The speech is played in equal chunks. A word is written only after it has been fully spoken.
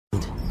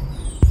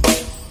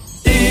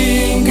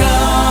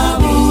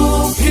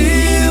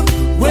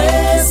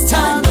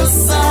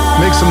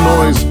some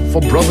noise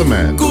for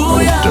Brotherman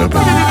out of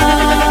Durban.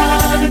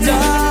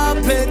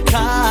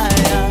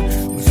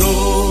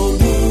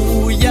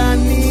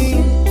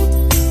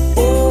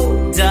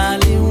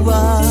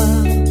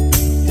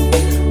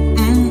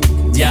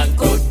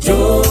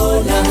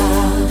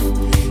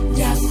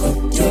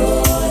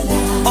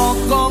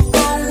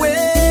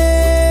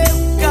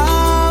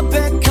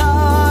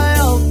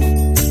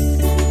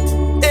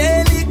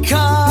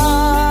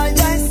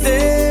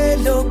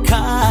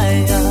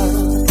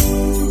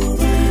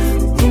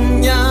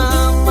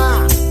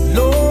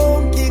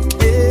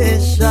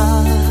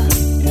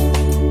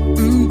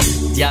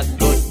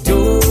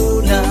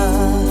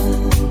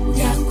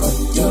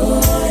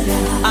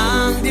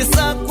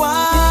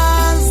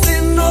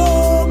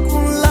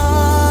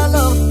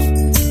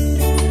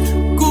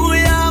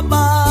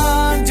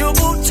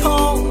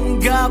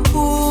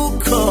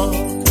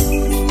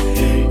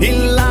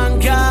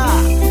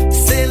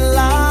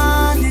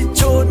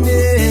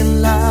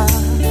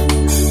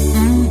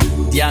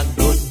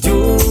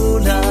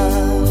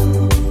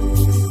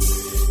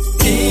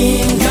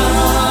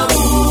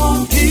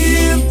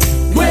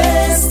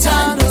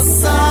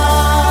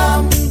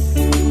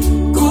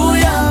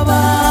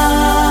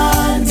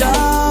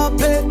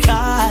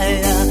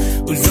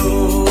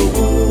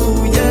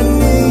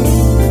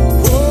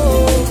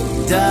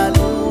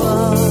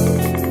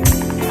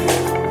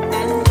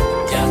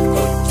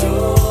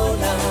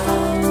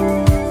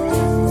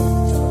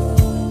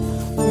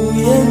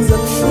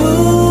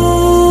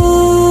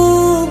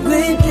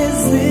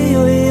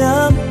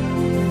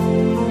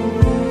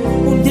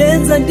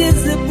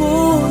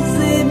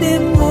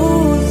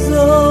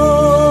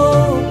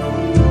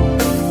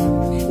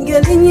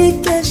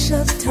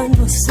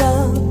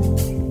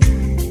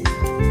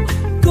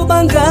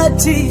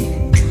 Kubangati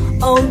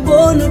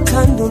awubona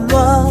uthando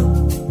lwa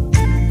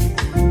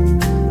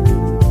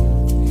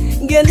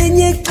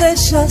ngelinye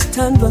ixesha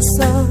sithandwa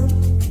sam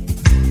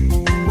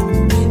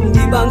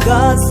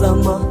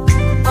ndibangazama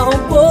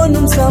awubona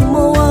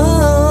umzamo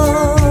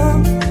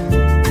wam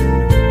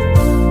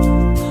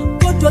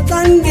kodwa xa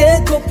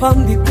ngekho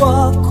phambi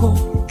kwakho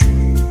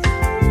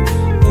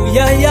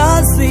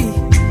uyayazi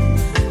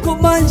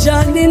kuba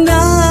njani na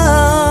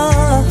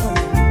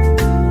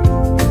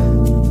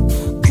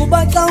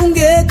xa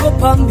ungekho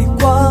phambi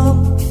kwam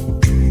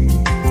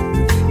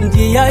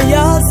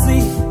ndiyayazi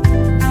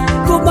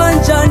kuba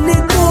njani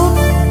kum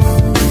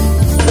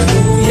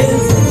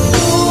uyenza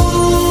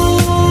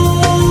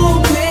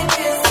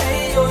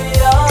inhliziyo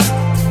yam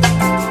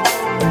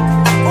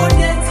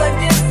unyenza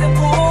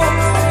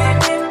ndizibuze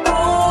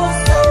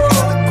imibuzo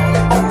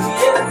uyenza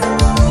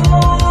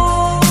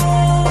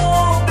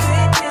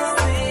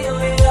inhliziyo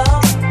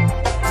yam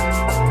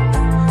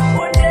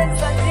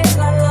unyenza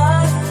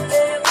ndingalazi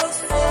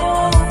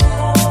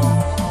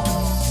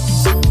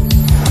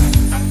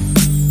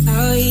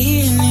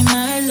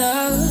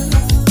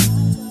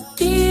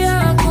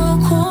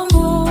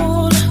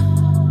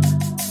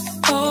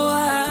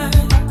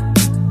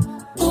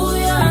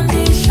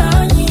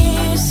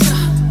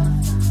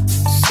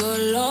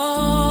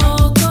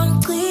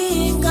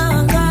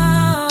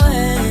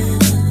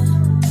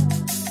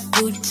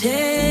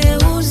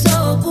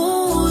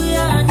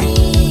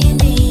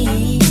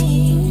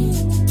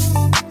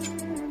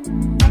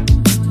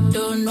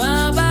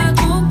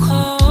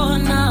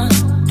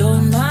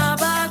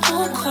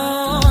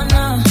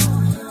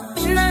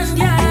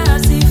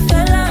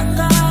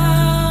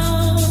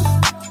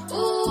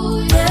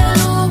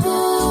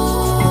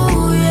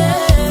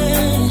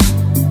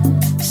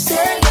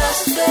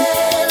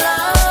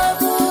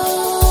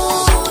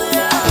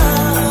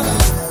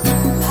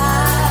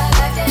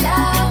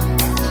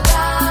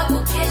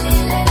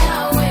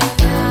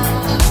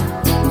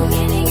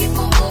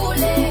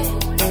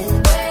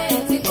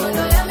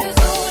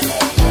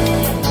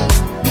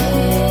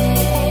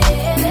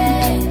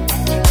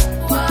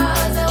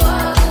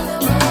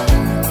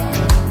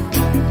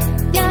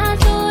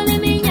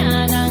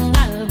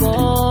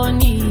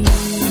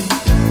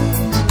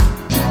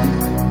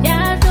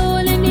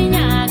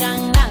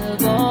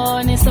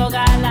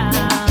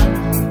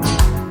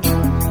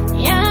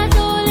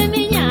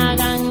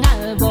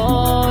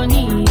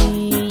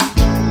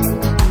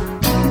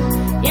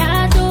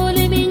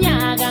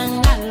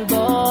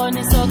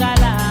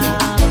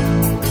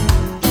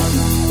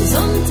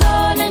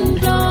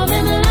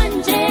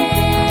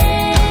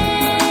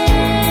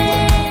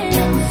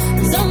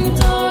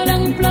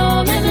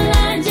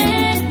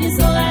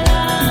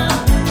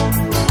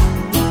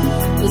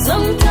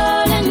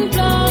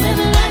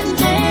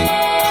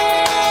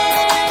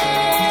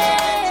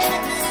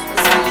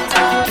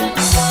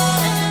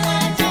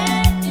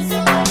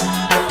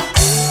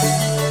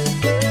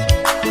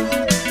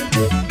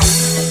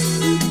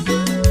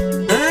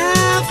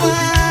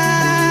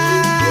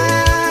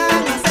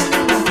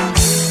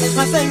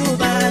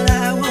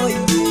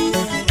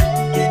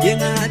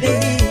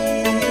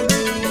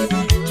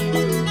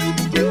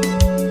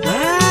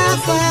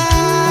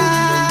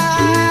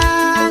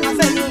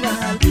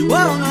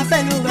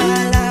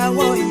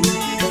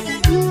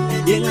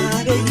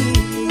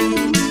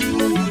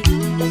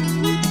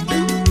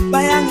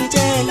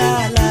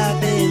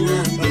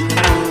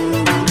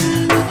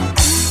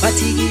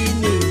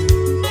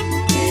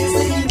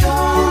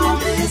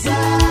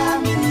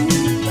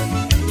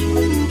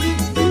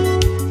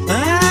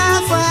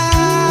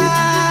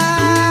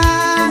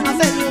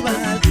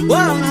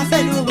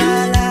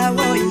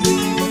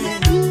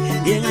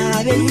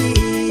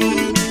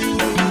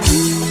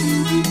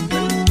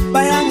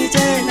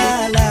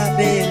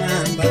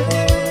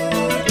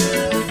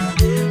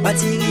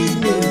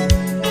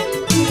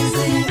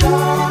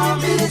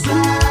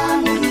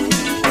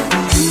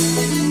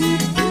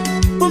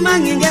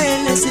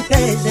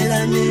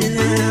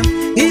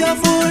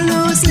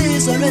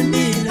usizo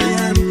lwempilo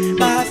yami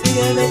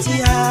bafike bethi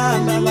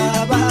hamba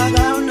baba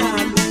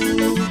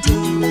kawunalutho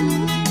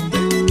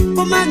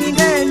uma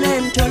ngingene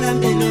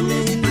emtholampilo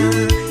mina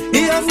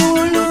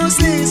ngiyofuna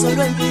usizo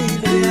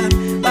lwempilo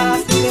yami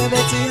bafike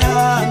bethi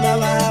hamba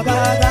baba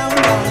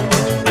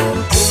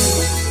kawunalutho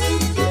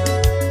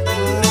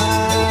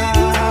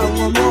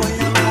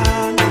ngomoya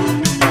wami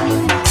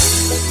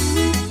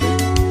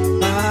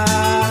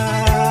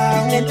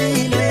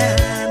ngempilo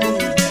yami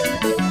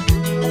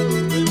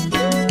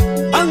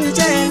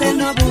angitshele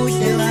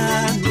nobuhle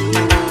wami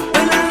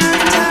wena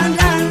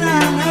ngithandana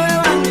nawe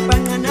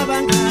wangibhanqa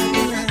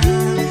nabangaki na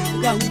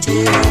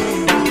ungangitshela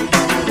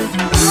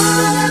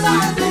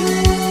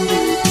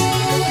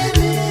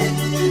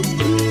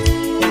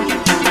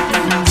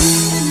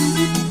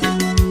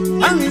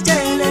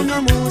angitshele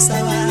nomusa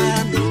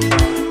wami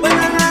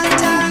wena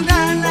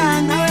ngithandana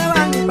nawe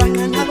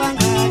wangibhanqa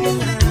nabangaki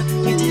na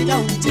ngithi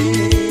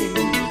kawungitshela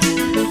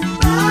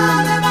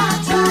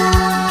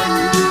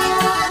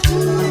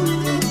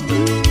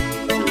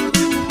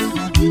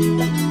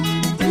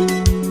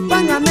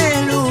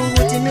bangamele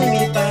ukuthi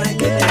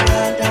ningibhangele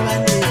abantu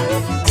abaningi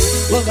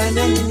ngoba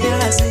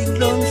nanginyazi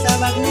kulo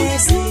mhlaba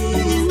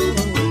kunesifo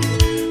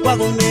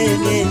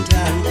kwakumele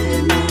ngithande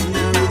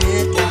mina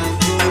ngedwa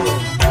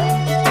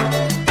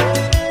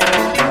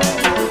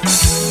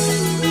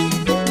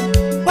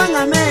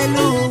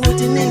bangamele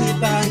ukuthi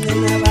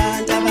ningibhangele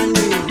abantu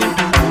abaningi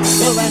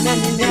ngoba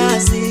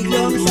nanginyazi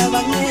kulo mhlaba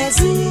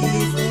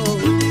kunesifo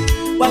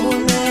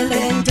kwakumele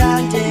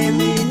ngithande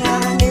mina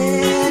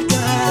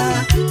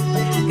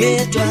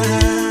ngedwa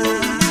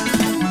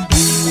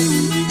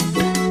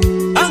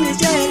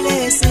angitshele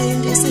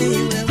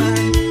sindisiwe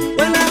wami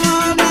wena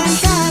ngoba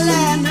ngihlala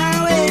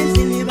nawe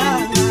endlini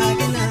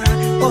bangaki na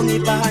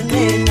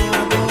ongibhane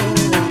nabo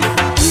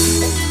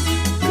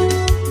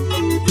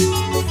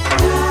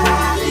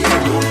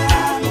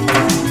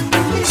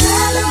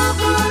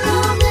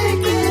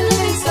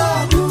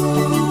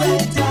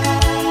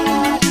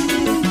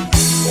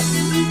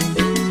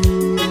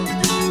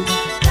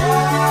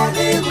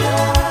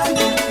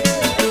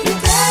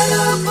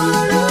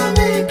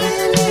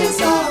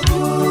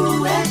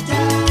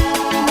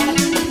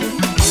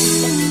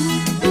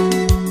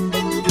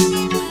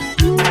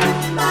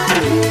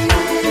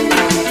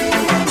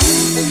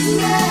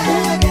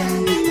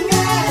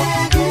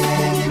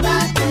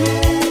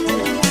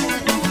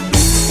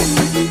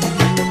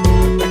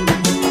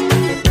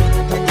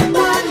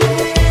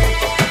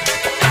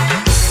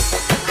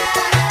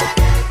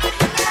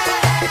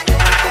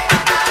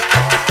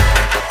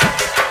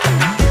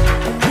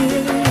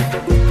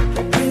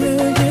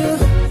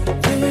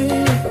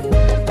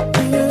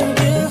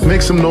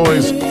Make some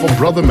noise for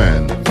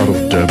Brotherman out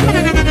of Durban.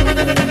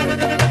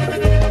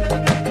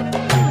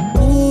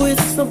 Ooh,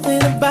 it's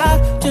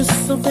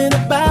just something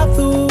about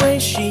the way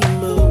she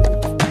moves.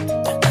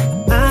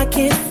 I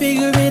can't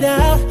figure it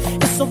out.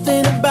 It's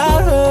something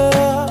about her.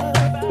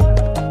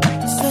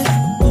 Say,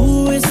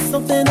 ooh, it's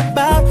something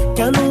about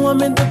kind of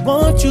woman that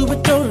wants you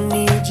but don't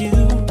need you.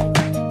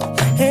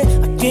 Hey,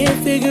 I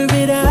can't figure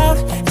it out.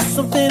 It's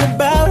something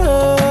about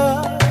her.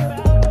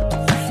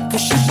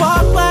 'Cause she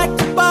walk like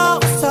the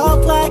boss,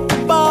 talk like the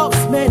boss,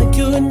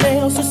 manicure and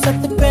nails, so set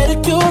the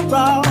pedicure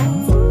off.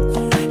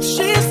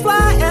 She's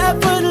fly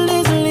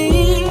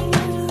effortlessly,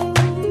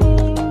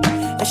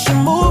 and she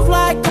move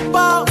like a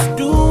boss,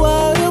 do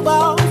what a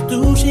boss do.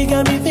 She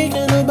got me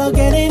thinking about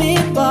getting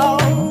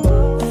involved.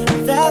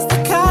 That's the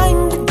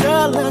kind of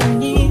girl I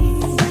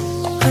need.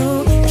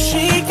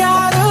 She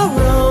got her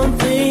own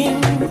thing.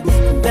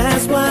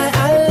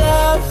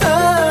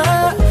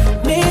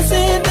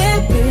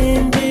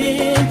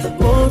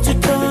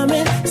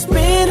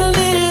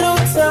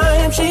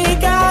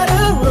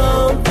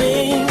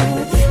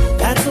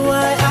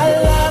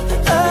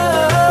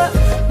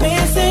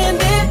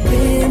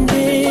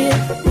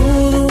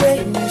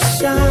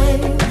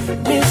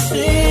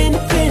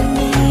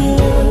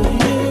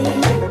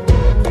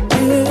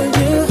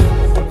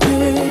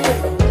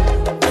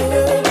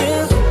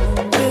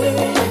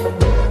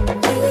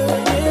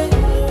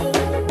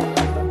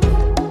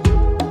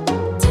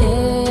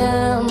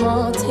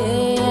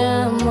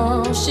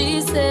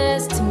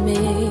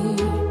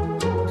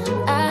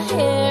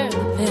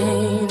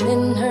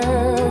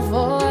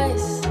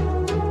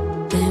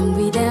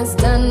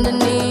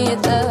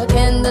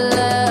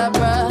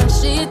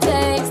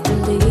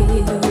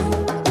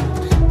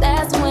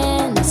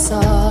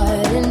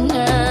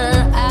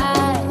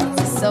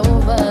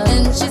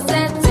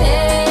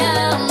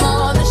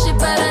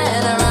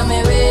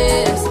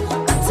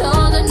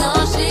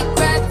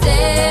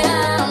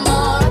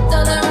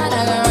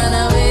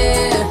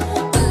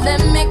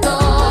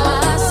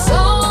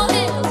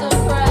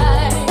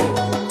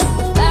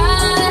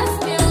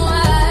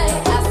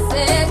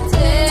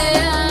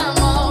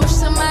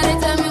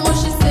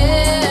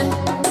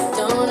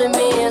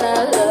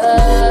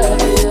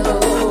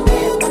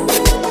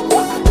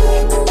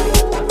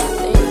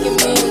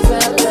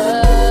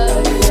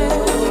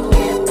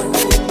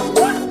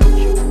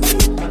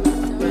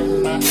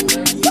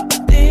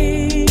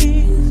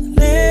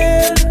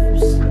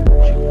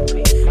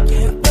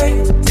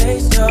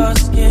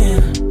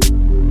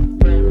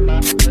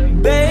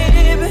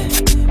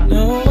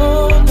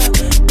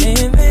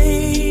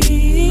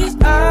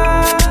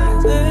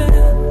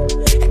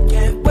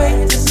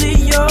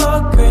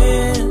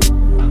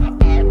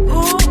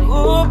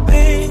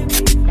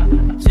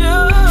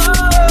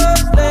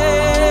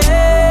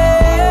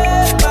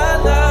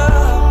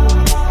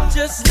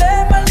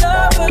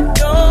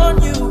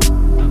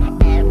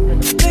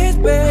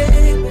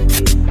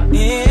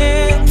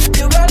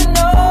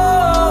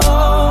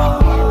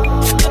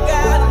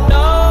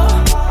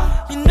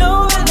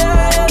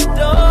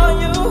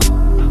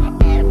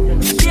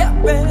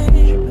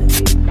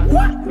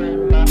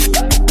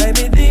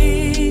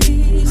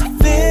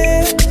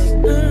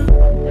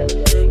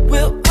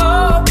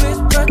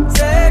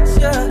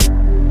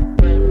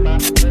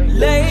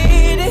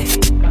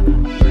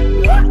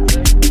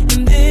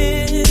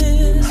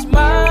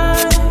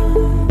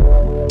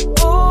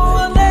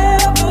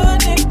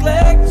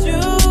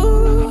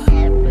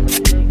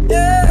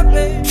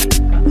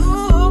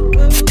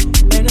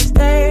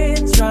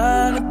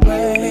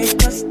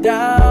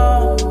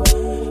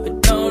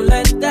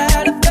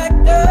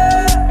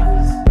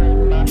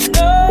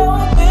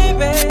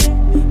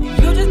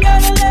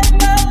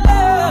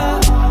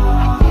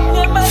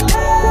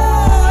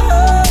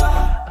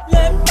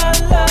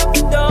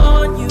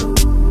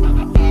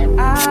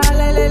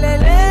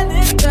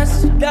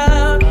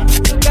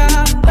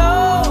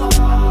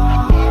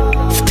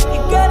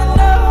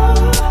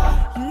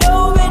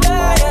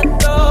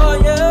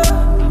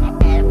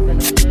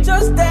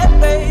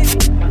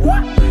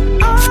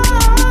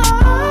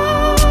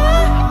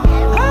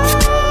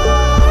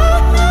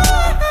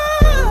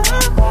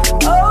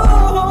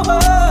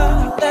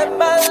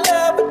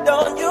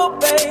 on you,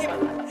 baby.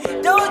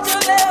 Don't you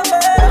ever,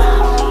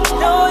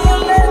 don't you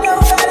let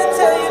nobody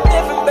tell you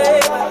different,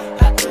 baby.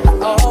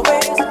 I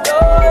always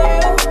adore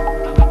you.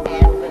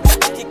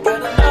 You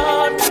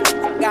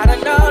gotta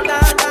know now.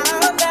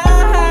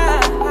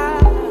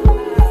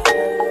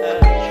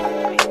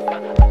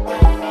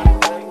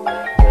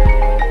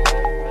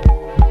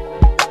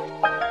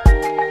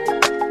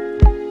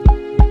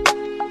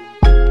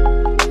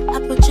 I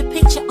put your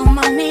picture on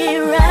my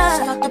mirror.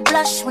 Start to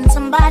blush when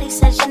somebody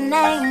says your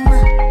name.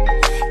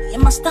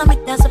 In my stomach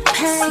there's a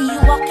pain. You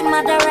walk in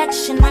my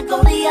direction, I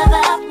go the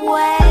other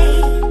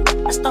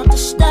way. I start to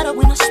stutter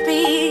when I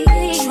speak.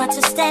 Try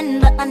to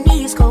stand but my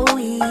knees go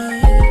weak.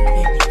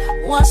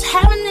 What's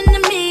happening to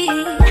me?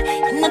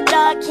 In the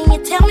dark, can you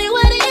tell me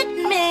what it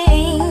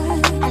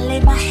means? I lay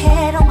my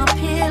head on my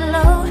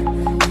pillow,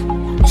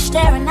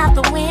 staring out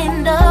the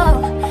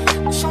window.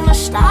 Wish on a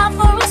star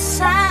for a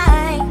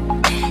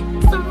sign.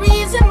 It's the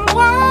reason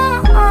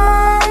why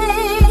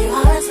you're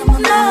always on my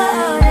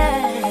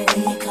mind.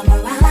 When you come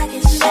around like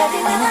it's baby,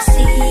 when I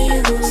see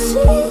you,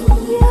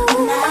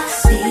 when I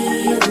see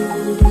you,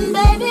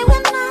 baby,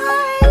 when I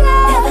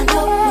never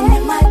know when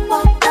you might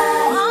walk by,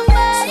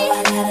 so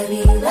I gotta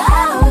be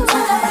right on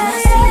time. When I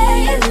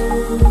see you,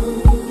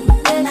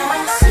 when I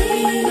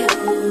see you,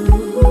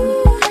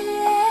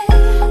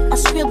 I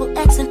scribble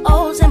X and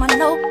O's in my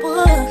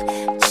notebook,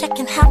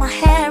 checking how my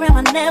hair and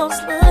my nails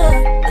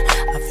look.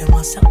 I feel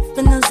myself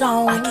in the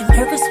zone. I get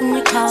nervous when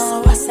you call,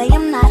 so I say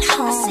I'm not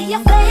home. I see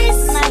your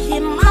face and I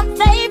hear my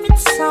favorite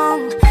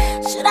song.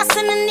 Should I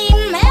send an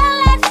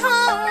email at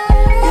home?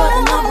 You're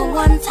the number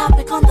one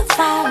topic on the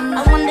phone.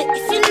 I wonder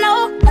if you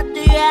know, or do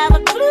you have a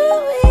clue?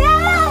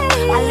 Yeah.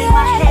 I lay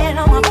my head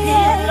on my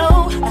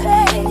pillow.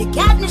 You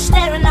got me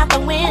staring out the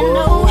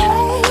window.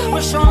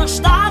 Wish on a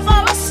star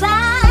for a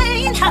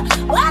sign.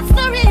 What's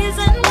the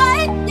reason why?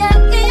 Yeah.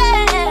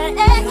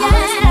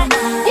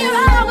 You're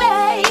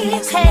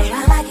always hey,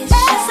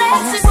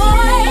 sexy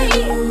boy.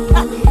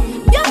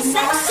 You're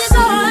sexy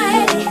boy.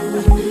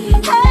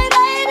 Hey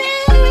baby,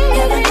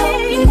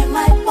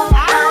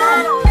 I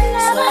don't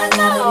never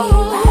know.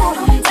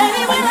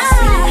 Baby,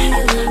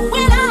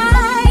 when I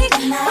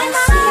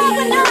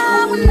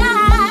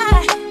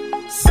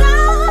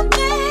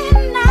something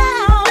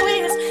now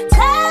is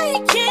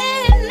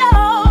taking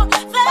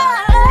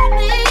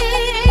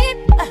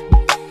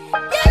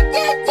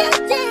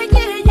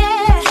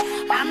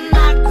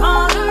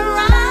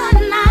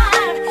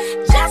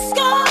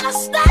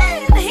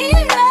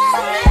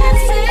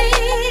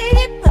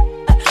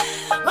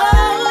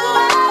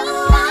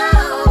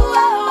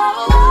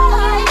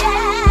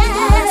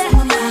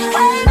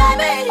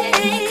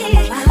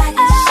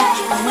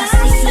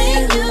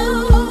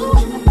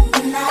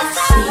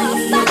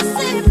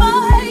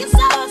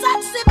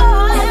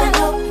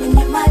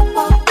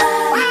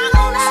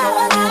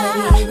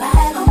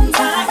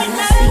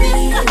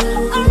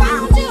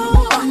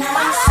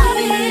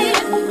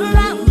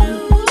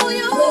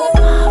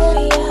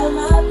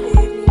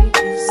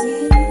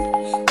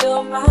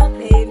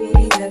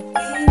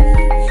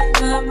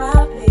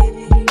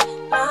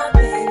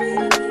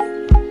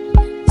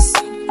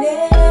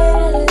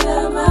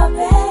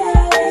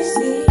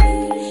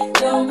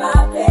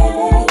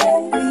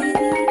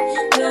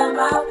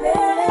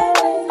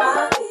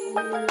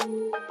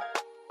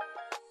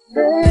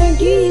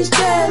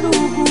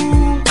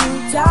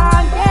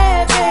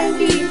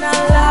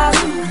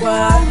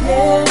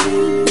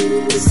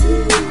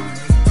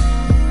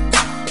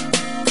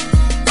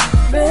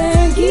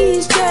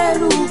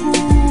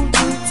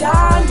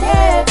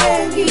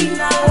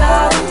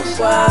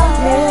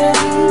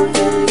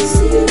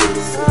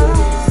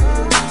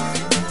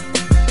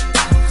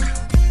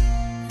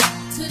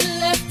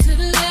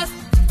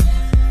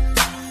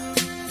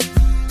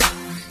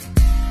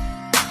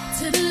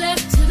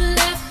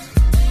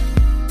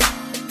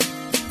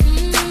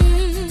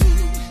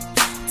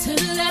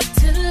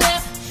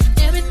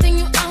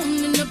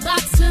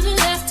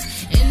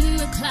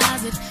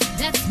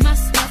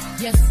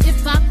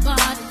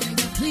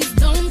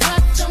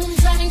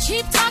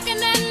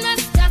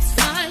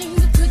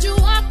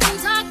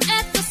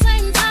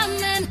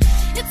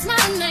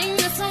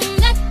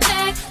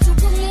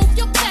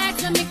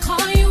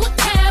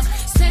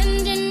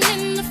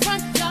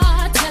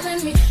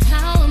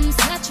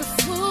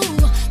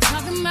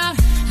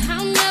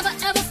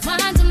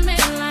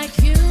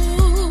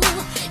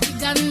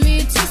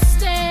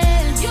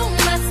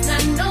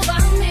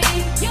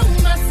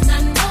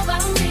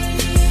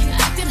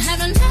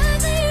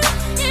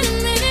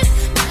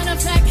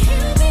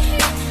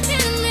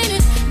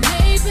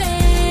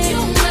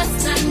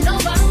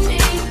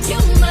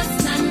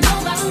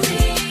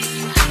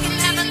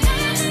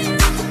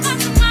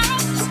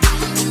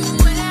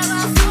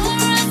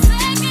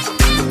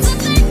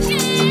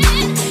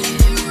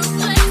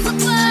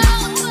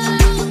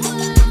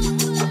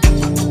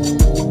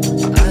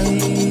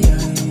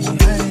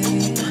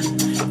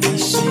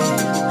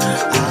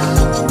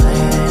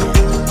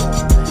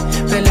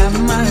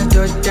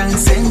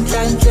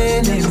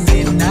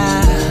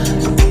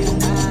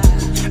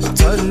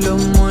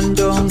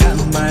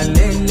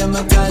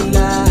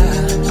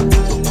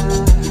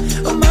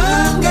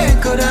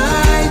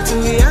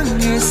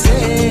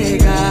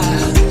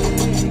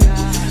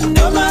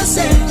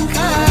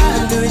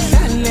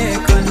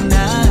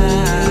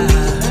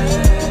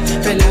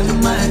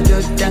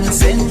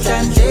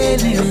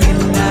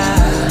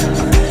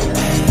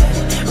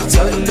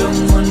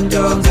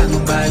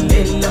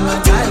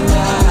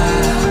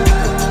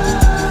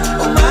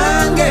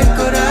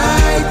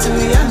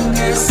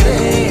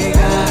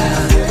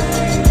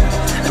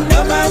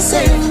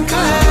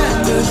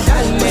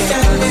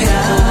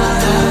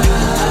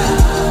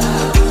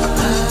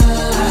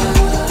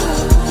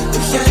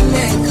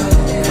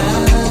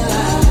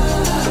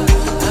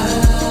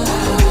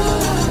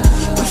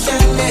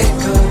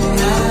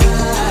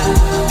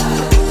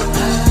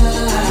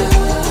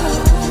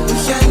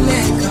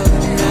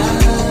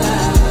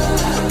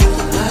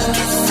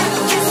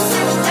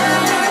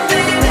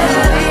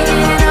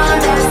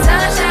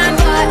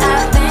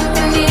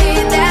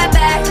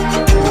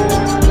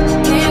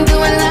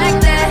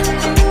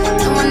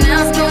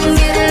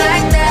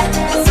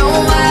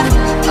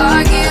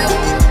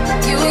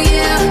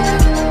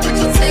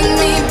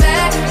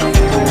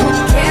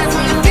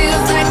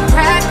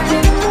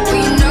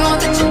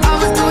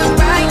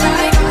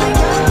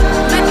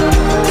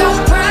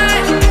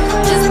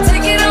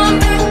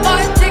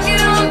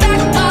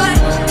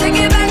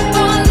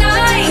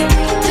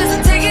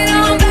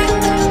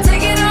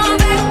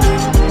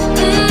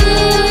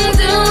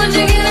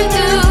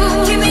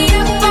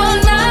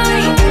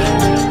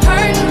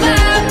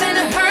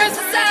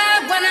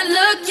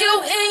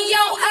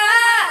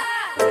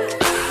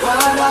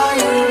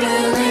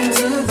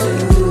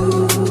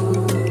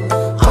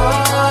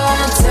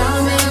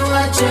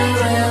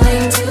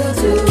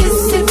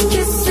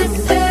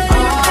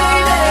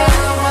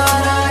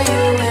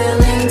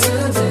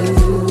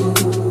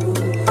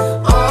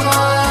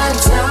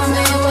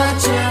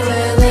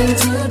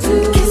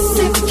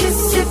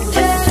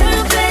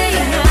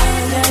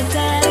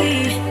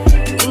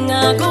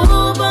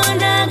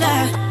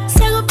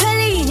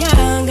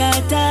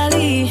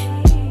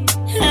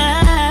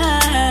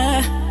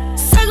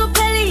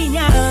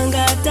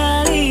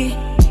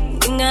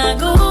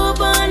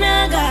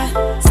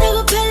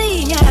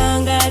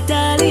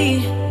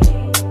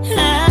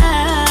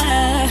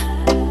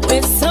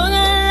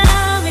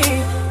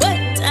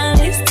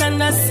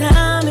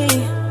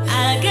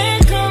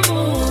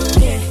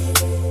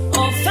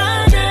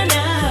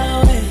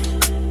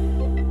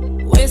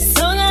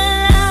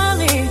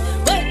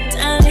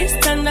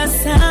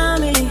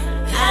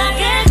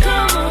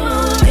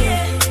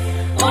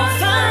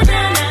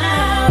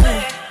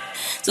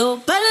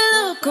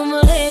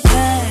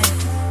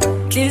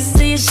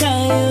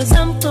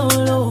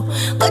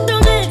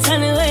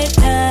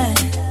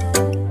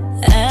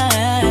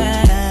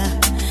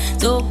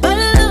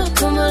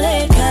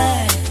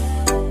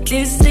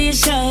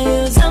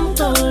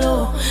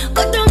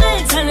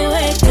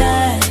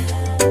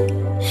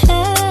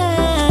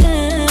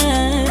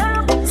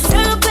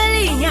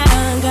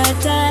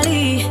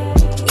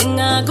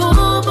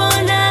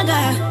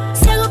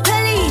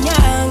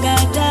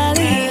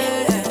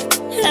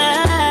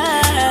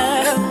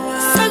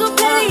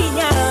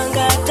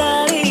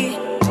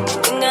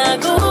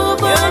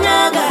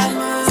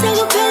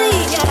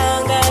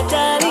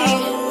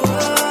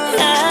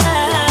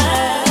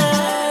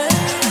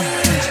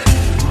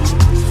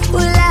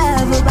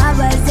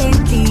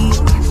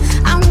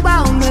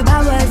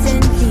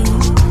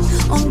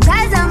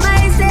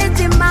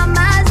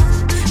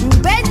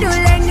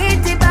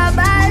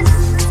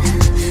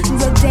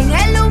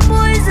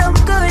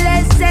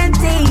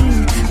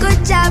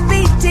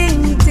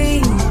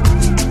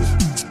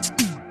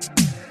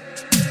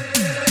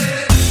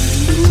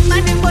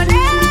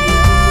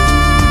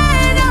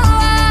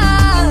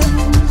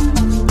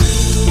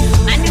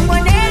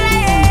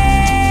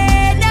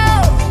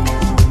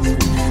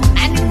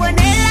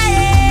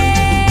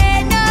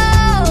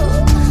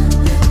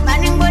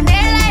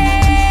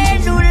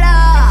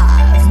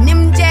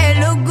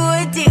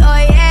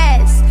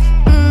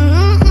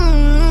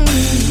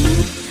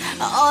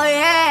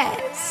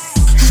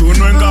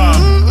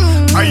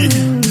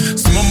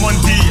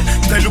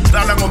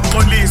ngicela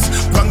ngokuxolisa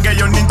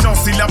kwangeyona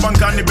inhlosi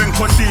labangani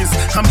bengikhohlisa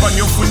hamba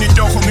ngiyofuna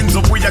intoho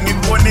ngizobuya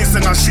ngikubonise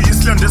ngashiya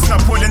isilonda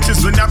esingapholi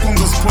enhlizweni yakho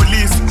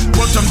ngizosipholisa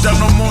kodwa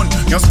mntana omuntu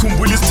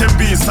ngiyasikhumbula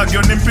isithembiso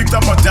akuyona impica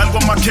abadala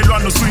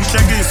komakhelwane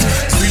usuyinhlekisa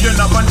zile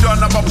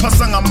nabantwana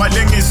baphasa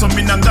ngamalengiso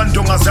mina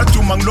ngandonga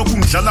ziyaduma ngilokhu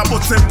ngidlala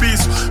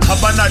bothempiso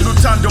abanalo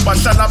uthando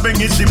bahlala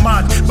bengidla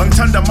imali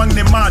bangithanda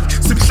manginemali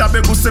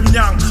sibuhlabe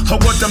kusemnyango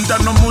kodwa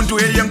mntana omuntu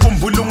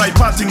eyenkumbulo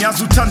ungayiphathi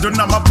ngiyazi uthando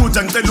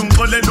namaphutha ngicela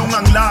ungixolele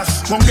ungangilahli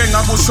konke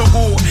ngakusho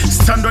kuwe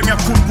sithandwa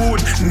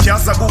ngiyakukhumbula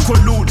ngiyaza kukho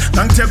lula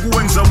ngangithe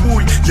kuwe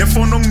ngizobuya le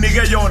phone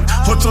onginike yona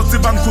hotsotsi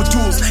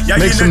bangikhuthuza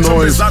Make some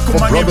noise for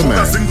Brotherman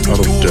out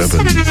of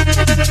Durban.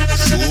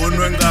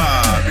 Shunwe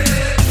ngabe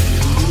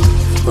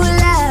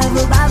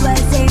Ulavo baba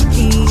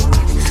senti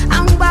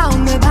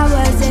Angibawume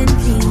baba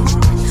senti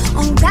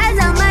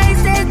Ungaza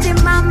mayisethi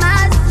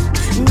mamas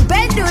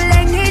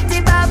Ngiphendule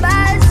ngithi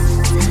babas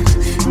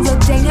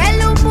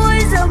Ngizokutengela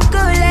umuzi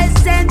omkhulu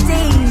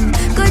esentini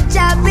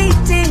Kujabi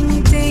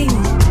ting ting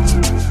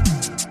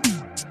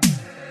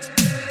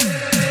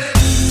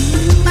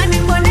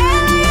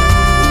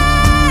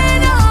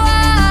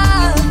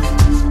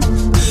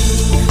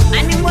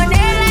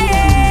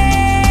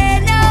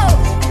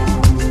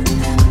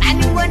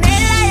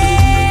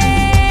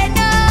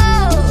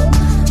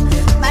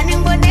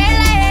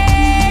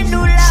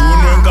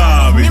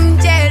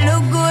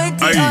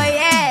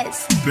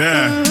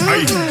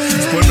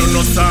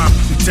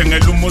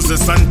Ngithengela umuzi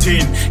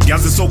esantini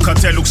ngiyazi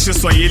sokhathela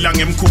ukushiswa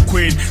yilanga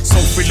emkhukhwini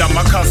sokufila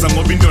amakhaza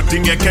ngoba indoda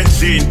ingekho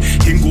endlini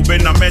ingube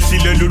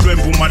namehlo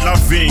lulwembu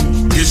malavini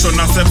ngisho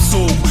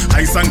nasebusuku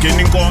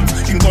ayisangena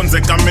inkonzo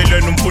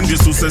ekamelweni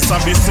umfundisi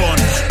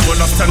usesabisona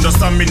bona sithando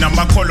sami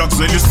namakholwa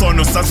kuzwela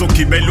isono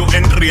sazogibela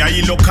uHenry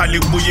ayilokhali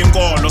kubuya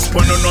inkolo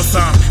siponono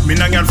sami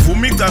mina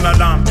ngiyalivuma icala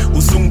lami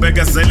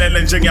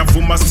usungibekezelele nje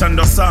ngiyavuma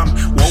sithando sami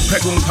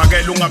wawupheka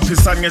ungiphakela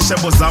ungaphisani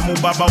ngeshebo zami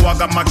ubaba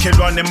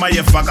wakamakhelwane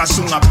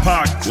mayevakasha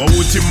ungaphaka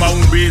wawuthi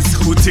mawungibizi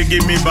uthi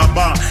kimi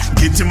baba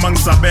ngithi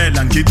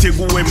mangisabela ngithi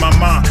kuwe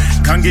mama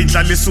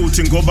ngangidlala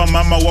isuthi ngoba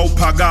mama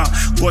wawuphaka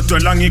kodwa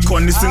la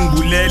ngikhona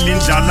isingibulela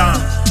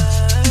indlala